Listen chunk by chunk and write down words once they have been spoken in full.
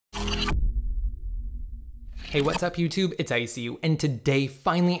Hey, what's up YouTube? It's ICU, and today,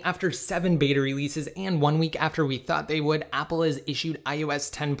 finally, after 7 beta releases and 1 week after we thought they would, Apple has issued iOS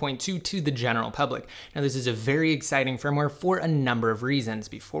 10.2 to the general public. Now, this is a very exciting firmware for a number of reasons.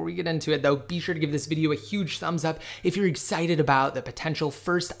 Before we get into it though, be sure to give this video a huge thumbs up if you're excited about the potential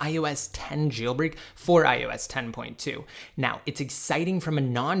first iOS 10 jailbreak for iOS 10.2. Now, it's exciting from a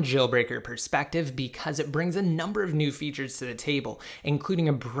non-jailbreaker perspective because it brings a number of new features to the table, including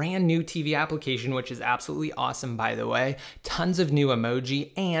a brand new TV application, which is absolutely awesome, by the way, tons of new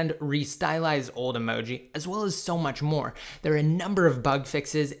emoji and restylized old emoji, as well as so much more. There are a number of bug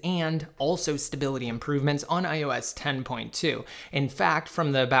fixes and also stability improvements on iOS 10.2. In fact,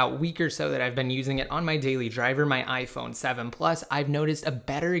 from the about week or so that I've been using it on my daily driver, my iPhone 7 Plus, I've noticed a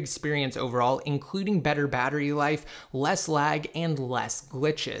better experience overall, including better battery life, less lag, and less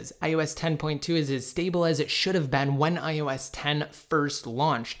glitches. iOS 10.2 is as stable as it should have been when iOS 10 first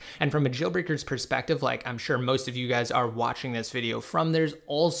launched. And from a jailbreaker's perspective, like I'm sure most of you guys are watching this video from, there's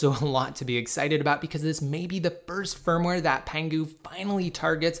also a lot to be excited about because this may be the first firmware that Pangu finally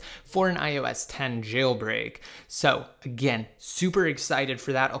targets for an iOS 10 jailbreak. So again, super excited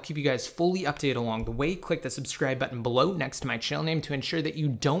for that. I'll keep you guys fully updated along the way. Click the subscribe button below next to my channel name to ensure that you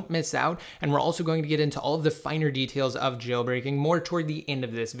don't miss out. And we're also going to get into all of the finer details of jailbreaking more toward the end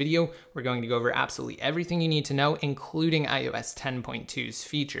of this video. We're going to go over absolutely everything you need to know, including iOS 10.2's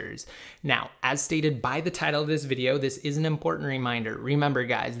features. Now, as stated by the title of this video, this is an important reminder. Remember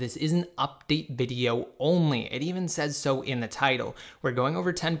guys, this is an update video only. It even says so in the title. We're going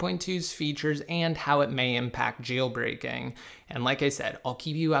over 10.2's features and how it may impact jailbreaking. And like I said, I'll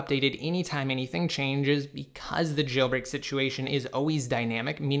keep you updated anytime anything changes because the jailbreak situation is always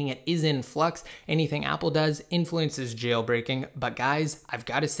dynamic, meaning it is in flux. Anything Apple does influences jailbreaking. But guys, I've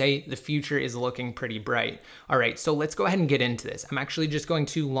got to say the future is looking pretty bright. All right, so let's go ahead and get into this. I'm actually just going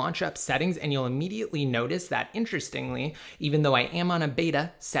to launch up settings and you'll immediately notice that interestingly, even though I am on a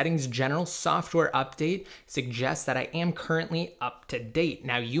beta, settings general software update suggests that I am currently up to date.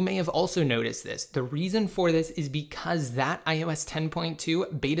 Now you may have also noticed this. The reason for this is because that iOS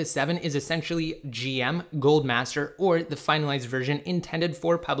 10.2 beta 7 is essentially GM Gold Master, or the finalized version intended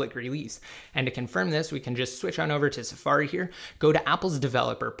for public release. And to confirm this, we can just switch on over to Safari here, go to Apple's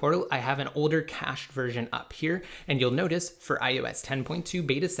developer portal. I have an older cached version up here, and you'll notice for iOS 10.2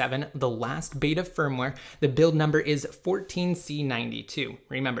 beta 7, the last beta firmware, the build number is 14C92.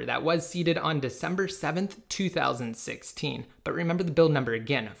 Remember, that was seeded on December 7th, 2016. But remember the build number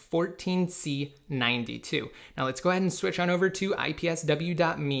again, 14C92. Now let's go ahead and switch on over to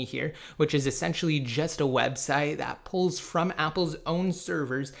ipsw.me here, which is essentially just a website that pulls from Apple's own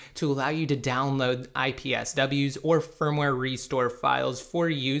servers to allow you to download IPSWs or firmware restore files for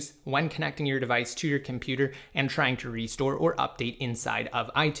use when connecting your device to your computer and trying to restore or update inside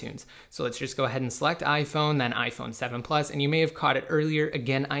of iTunes. So let's just go ahead and select iPhone, then iPhone 7 Plus, and you may have caught it earlier.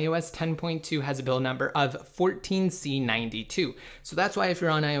 Again, iOS 10.2 has a build number of 14C92. So that's why if you're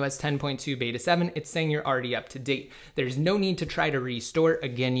on iOS 10.2 beta 7, it's saying you're already up to date. There's no need to try to restore.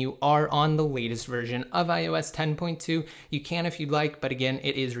 Again, you are on the latest version of iOS 10.2. You can if you'd like, but again,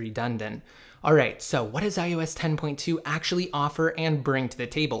 it is redundant. All right, so what does iOS 10.2 actually offer and bring to the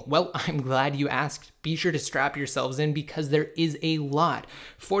table? Well, I'm glad you asked. Be sure to strap yourselves in because there is a lot.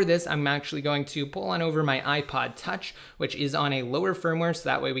 For this, I'm actually going to pull on over my iPod Touch, which is on a lower firmware, so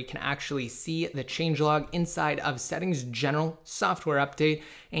that way we can actually see the changelog inside of Settings General Software Update.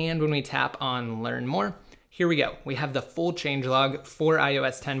 And when we tap on Learn More, here we go. We have the full changelog for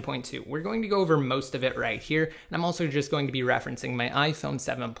iOS 10.2. We're going to go over most of it right here, and I'm also just going to be referencing my iPhone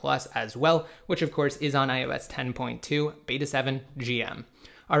 7 Plus as well, which of course is on iOS 10.2 beta 7 GM.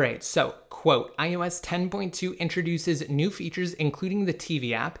 All right, so quote, iOS 10.2 introduces new features including the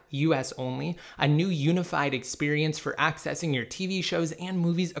TV app, US only, a new unified experience for accessing your TV shows and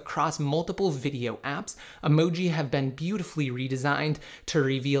movies across multiple video apps. Emoji have been beautifully redesigned to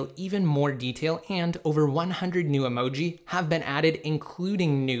reveal even more detail, and over 100 new emoji have been added,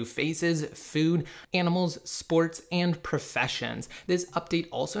 including new faces, food, animals, sports, and professions. This update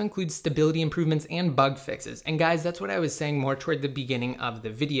also includes stability improvements and bug fixes. And guys, that's what I was saying more toward the beginning of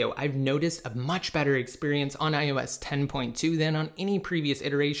the video. I've noticed a much better experience on iOS 10.2 than on any previous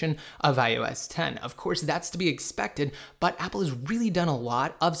iteration of iOS 10. Of course, that's to be expected, but Apple has really done a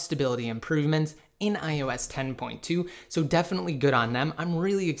lot of stability improvements in iOS 10.2, so definitely good on them. I'm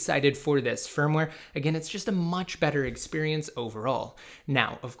really excited for this firmware. Again, it's just a much better experience overall.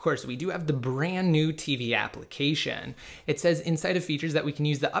 Now, of course, we do have the brand new TV application. It says inside of features that we can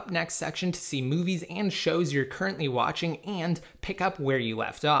use the Up Next section to see movies and shows you're currently watching and pick up where you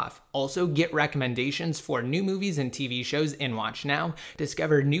left off. Also, get recommendations for new movies and TV shows in Watch Now,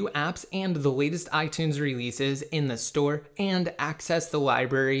 discover new apps and the latest iTunes releases in the store, and access the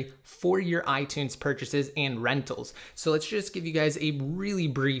library for your iTunes purchases and rentals. So let's just give you guys a really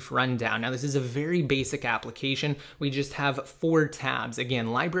brief rundown. Now, this is a very basic application. We just have 4 tabs.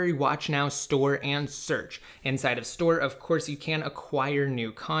 Again, library, Watch Now, store, and search. Inside of store, of course, you can acquire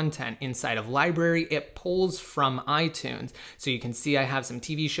new content. Inside of library, it pulls from iTunes. So you can see I have some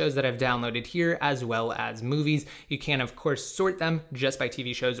TV shows that I've downloaded here, as well as movies. You can, of course, sort them just by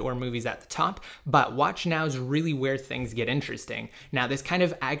TV shows or movies at the top, but Watch Now is really where things get interesting. Now, this kind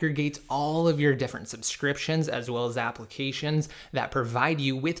of aggregates all of your different subscriptions as well as applications that provide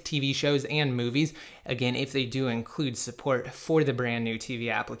you with TV shows and movies. Again, if they do include support for the brand new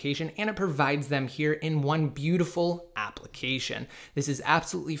TV application, and it provides them here in one beautiful application. This is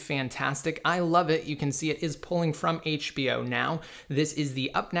absolutely fantastic. I love it. You can see it is pulling from HBO now. This is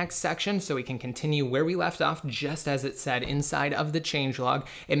the up next section, so we can continue where we left off, just as it said inside of the changelog.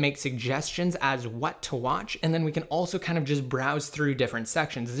 It makes suggestions as what to watch, and then we can also kind of just browse through different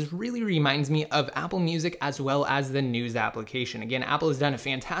sections. This really reminds me of Apple Music as well as the news application. Again, Apple has done a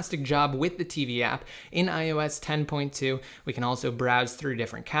fantastic job with the TV app in iOS 10.2. We can also browse through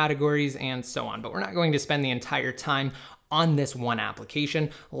different categories and so on, but we're not going to spend the entire time on this one application.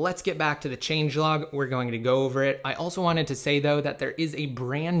 Let's get back to the changelog. We're going to go over it. I also wanted to say though that there is a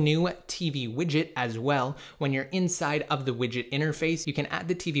brand new TV widget as well. When you're inside of the widget interface, you can add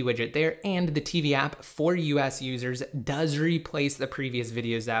the TV widget there, and the TV app for US users does replace the previous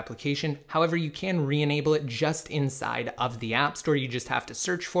videos application. However, you can re-enable it just inside of the App Store. You just have to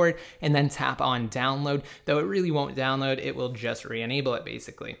search for it and then tap on download, though it really won't download. It will just re-enable it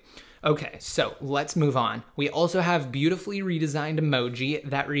basically. Okay, so let's move on. We also have beautifully redesigned emoji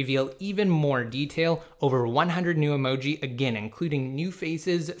that reveal even more detail. Over 100 new emoji, again, including new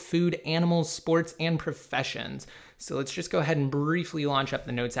faces, food, animals, sports, and professions. So let's just go ahead and briefly launch up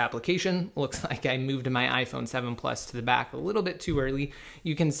the Notes application. Looks like I moved my iPhone 7 Plus to the back a little bit too early.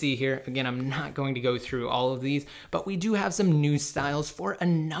 You can see here, again, I'm not going to go through all of these, but we do have some new styles for a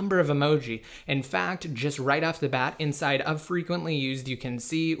number of emoji. In fact, just right off the bat, inside of frequently used, you can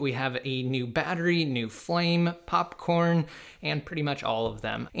see we have a new battery, new flame, popcorn, and pretty much all of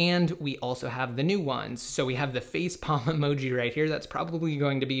them. And we also have the new ones. So we have the face palm emoji right here. That's probably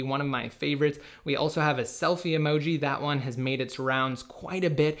going to be one of my favorites. We also have a selfie emoji. That one has made its rounds quite a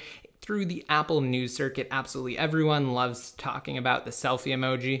bit through the Apple news circuit. Absolutely everyone loves talking about the selfie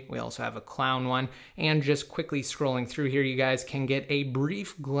emoji. We also have a clown one, and just quickly scrolling through here, you guys can get a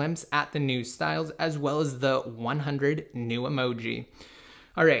brief glimpse at the new styles as well as the 100 new emoji.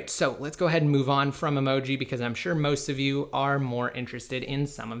 All right, so let's go ahead and move on from emoji, because I'm sure most of you are more interested in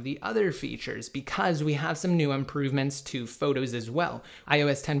some of the other features, because we have some new improvements to photos as well.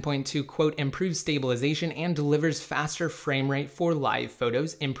 iOS 10.2, quote, improves stabilization and delivers faster frame rate for live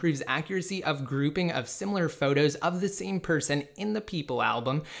photos, improves accuracy of grouping of similar photos of the same person in the People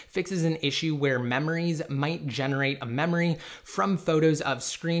album, fixes an issue where memories might generate a memory from photos of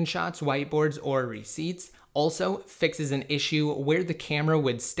screenshots, whiteboards, or receipts. Also fixes an issue where the camera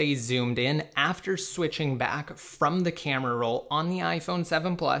would stay zoomed in after switching back from the camera roll on the iPhone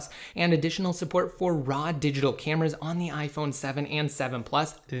 7 Plus, and additional support for raw digital cameras on the iPhone 7 and 7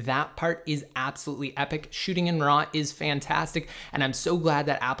 Plus. That part is absolutely epic. Shooting in RAW is fantastic, and I'm so glad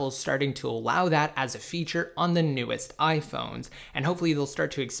that Apple's starting to allow that as a feature on the newest iPhones. And hopefully they'll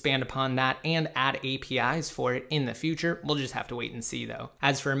start to expand upon that and add APIs for it in the future. We'll just have to wait and see though.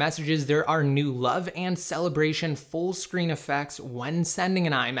 As for messages, there are new love and celebration full screen effects when sending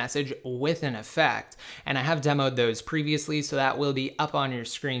an iMessage with an effect. And I have demoed those previously, so that will be up on your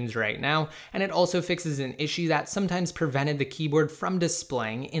screens right now. And it also fixes an issue that sometimes prevented the keyboard from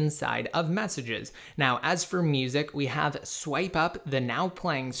displaying inside of messages. Now, as for music, we have swipe up the now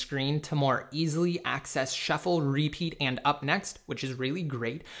playing screen to more easily access shuffle, repeat, and up next, which is really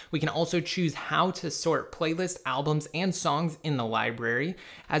great. We can also choose how to sort playlists, albums, and songs in the library.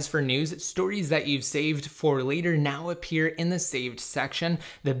 As for news, stories that you've saved for later now appear in the saved section.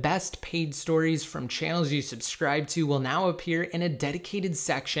 The best paid stories from channels you subscribe to will now appear in a dedicated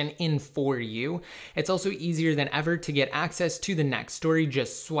section in For You. It's also easier than ever to get access to the next story.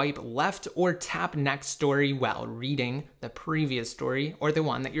 Just swipe left or tap next story while reading the previous story or the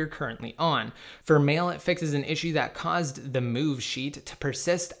one that you're currently on. For mail, it fixes an issue that caused the move sheet to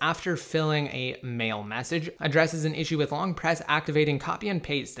persist after filling a mail message, addresses an issue with long press activating copy and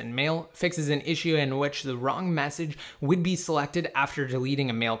paste in mail, fixes an issue in which which the wrong message would be selected after deleting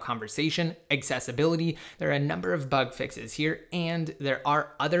a mail conversation, accessibility. There are a number of bug fixes here, and there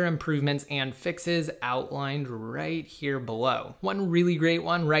are other improvements and fixes outlined right here below. One really great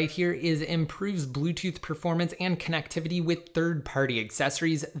one right here is improves Bluetooth performance and connectivity with third-party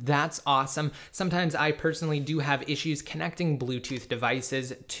accessories. That's awesome. Sometimes I personally do have issues connecting Bluetooth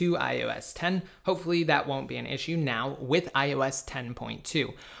devices to iOS 10. Hopefully that won't be an issue now with iOS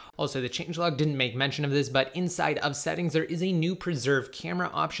 10.2. Also, the changelog didn't make mention of this, but inside of settings, there is a new preserve camera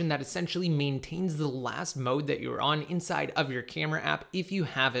option that essentially maintains the last mode that you're on inside of your camera app if you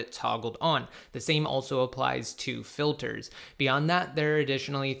have it toggled on. The same also applies to filters. Beyond that, there are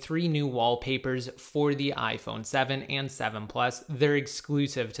additionally 3 new wallpapers for the iPhone 7 and 7 Plus. They're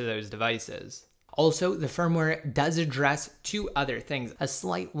exclusive to those devices. Also, the firmware does address 2 other things: a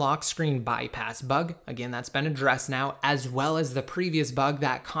slight lock screen bypass bug, again that's been addressed now, as well as the previous bug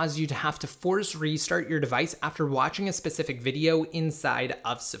that caused you to have to force restart your device after watching a specific video inside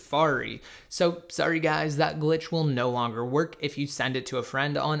of Safari. So sorry guys, that glitch will no longer work if you send it to a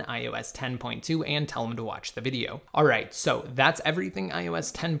friend on iOS 10.2 and tell them to watch the video. Alright, so that's everything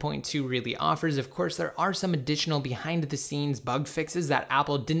iOS 10.2 really offers. Of course, there are some additional behind the scenes bug fixes that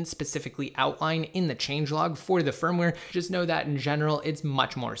Apple didn't specifically outline in the changelog for the firmware. Just know that in general, it's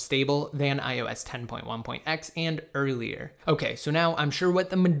much more stable than iOS 10.1.x and earlier. Okay, so now I'm sure what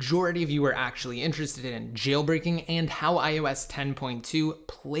the majority of you are actually interested in: jailbreaking and how iOS 10.2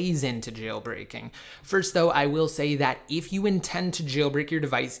 plays into jailbreaking. First though, I will say that if you intend to jailbreak your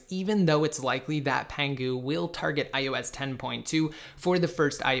device, even though it's likely that Pangu will target iOS 10.2 for the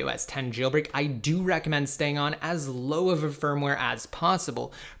first iOS 10 jailbreak, I do recommend staying on as low of a firmware as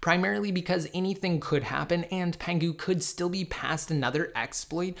possible, primarily because anything could happen and Pangu could still be passed another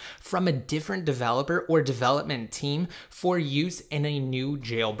exploit from a different developer or development team for use in a new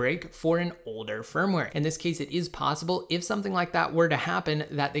jailbreak for an older firmware. In this case, it is possible, if something like that were to happen,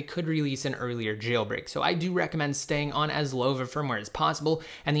 that they could release an earlier jailbreak. So I do recommend staying on as low of a firmware as possible,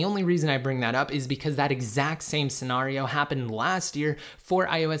 and the only reason I bring that up is because that exact same scenario happened last year for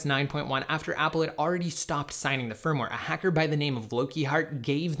iOS 9.1 after Apple had already stopped signing the firmware. A hacker by the name of Loki Hart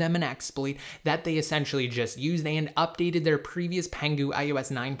gave them an exploit that they essentially just used and updated their previous Pangu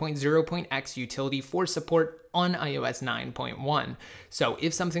iOS 9.0.x utility for support on iOS 9.1. So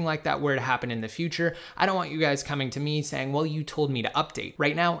if something like that were to happen in the future, I don't want you guys coming to me saying, well, you told me to update.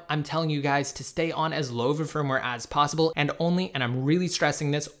 Right now, I'm telling you guys to stay on as low of a firmware as possible, and only, and I'm really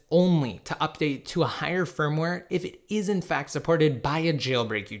stressing this, only to update to a higher firmware if it is in fact supported by a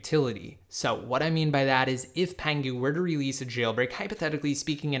jailbreak utility. So what I mean by that is if Pangu were to release a jailbreak, hypothetically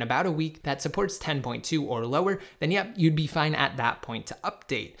speaking, in about a week that supports 10.2 or lower, then yep, you'd be fine at that point to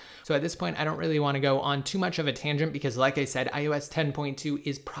update. So at this point, I don't really want to go on too much of a tangent because, like I said, iOS 10.2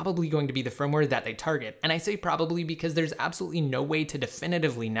 is probably going to be the firmware that they target. And I say probably because there's absolutely no way to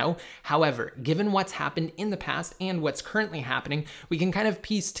definitively know. However, given what's happened in the past and what's currently happening, we can kind of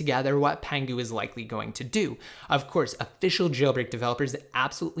piece together what Pangu is likely going to do. Of course, official jailbreak developers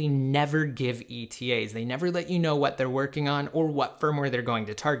absolutely never give ETAs. They never let you know what they're working on or what firmware they're going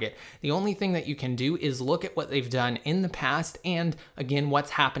to target. The only thing that you can do is look at what they've done in the past and, again,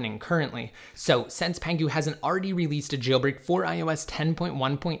 what's happening currently. So since Pangu hasn't already released a jailbreak for iOS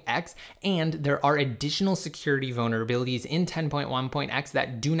 10.1.x, and there are additional security vulnerabilities in 10.1.x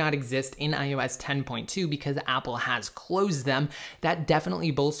that do not exist in iOS 10.2 because Apple has closed them, that definitely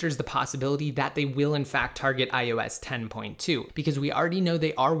bolsters the possibility that they will in fact target iOS 10.2, because we already know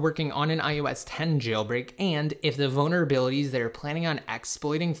they are working on an iOS 10 jailbreak, and if the vulnerabilities they're planning on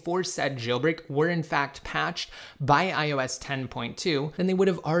exploiting for said jailbreak were in fact patched by iOS 10.2, then they would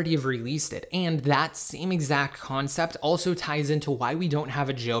have already have released it. And that same exact concept also ties into why we don't have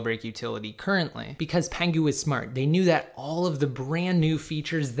a jailbreak utility currently, because Pangu is smart. They knew that all of the brand new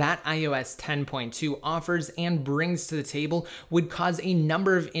features that iOS 10.2 offers and brings to the table would cause a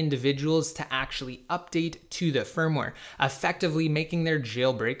number of individuals to actually update to the firmware, effectively making their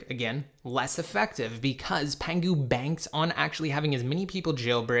jailbreak, again, less effective, because Pangu banks on actually having as many people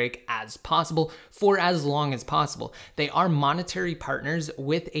jailbreak as possible for as long as possible. They are monetary partners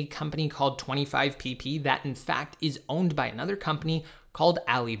with a company called 25pp that in fact is owned by another company called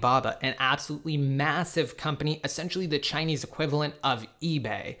Alibaba, an absolutely massive company, essentially the Chinese equivalent of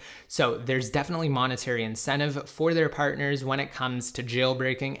eBay. So there's definitely monetary incentive for their partners when it comes to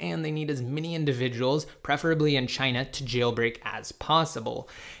jailbreaking, and they need as many individuals, preferably in China, to jailbreak as possible.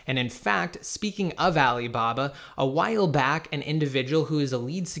 And in fact, speaking of Alibaba, a while back, an individual who is a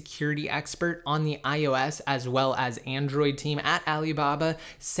lead security expert on the iOS as well as Android team at Alibaba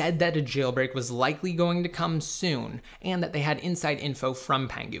said that a jailbreak was likely going to come soon, and that they had inside information info from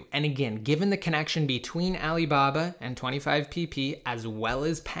Pangu. And again, given the connection between Alibaba and 25pp as well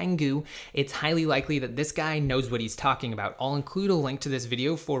as Pangu, it's highly likely that this guy knows what he's talking about. I'll include a link to this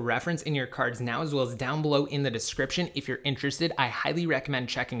video for reference in your cards now, as well as down below in the description. If you're interested, I highly recommend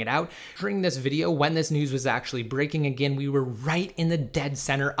checking it out. During this video, when this news was actually breaking, again, we were right in the dead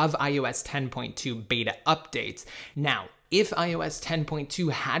center of iOS 10.2 beta updates. Now, if iOS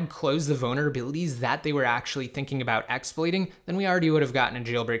 10.2 had closed the vulnerabilities that they were actually thinking about exploiting, then we already would have gotten a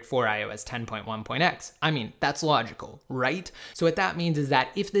jailbreak for iOS 10.1.x. I mean, that's logical, right? So what that means is that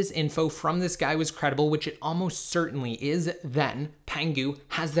if this info from this guy was credible, which it almost certainly is, then Pangu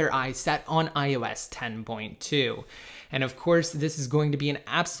has their eyes set on iOS 10.2. And of course, this is going to be an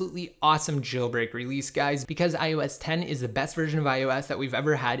absolutely awesome jailbreak release, guys, because iOS 10 is the best version of iOS that we've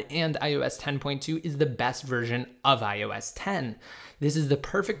ever had, and iOS 10.2 is the best version of iOS 10. This is the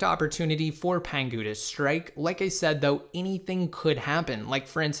perfect opportunity for Pangu to strike. Like I said, though, anything could happen. Like,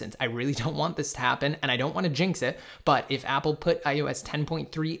 for instance, I really don't want this to happen, and I don't want to jinx it, but if Apple put iOS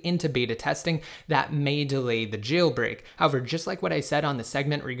 10.3 into beta testing, that may delay the jailbreak. However, just like what I said on the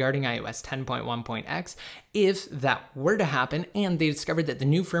segment regarding iOS 10.1.x, if that were to happen and they discovered that the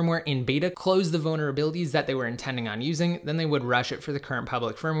new firmware in beta closed the vulnerabilities that they were intending on using, then they would rush it for the current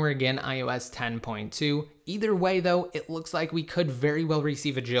public firmware, again, iOS 10.2. Either way, though, it looks like we could very well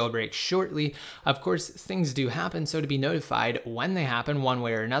receive a jailbreak shortly. Of course, things do happen, so to be notified when they happen one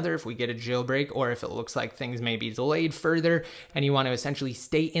way or another, if we get a jailbreak or if it looks like things may be delayed further and you want to essentially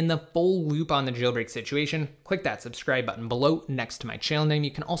stay in the full loop on the jailbreak situation, click that subscribe button below next to my channel name.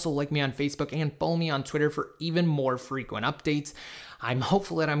 You can also like me on Facebook and follow me on Twitter for even more frequent updates. I'm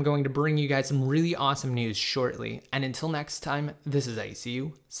hopeful that I'm going to bring you guys some really awesome news shortly. And until next time, this is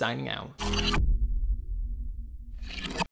ICU signing out.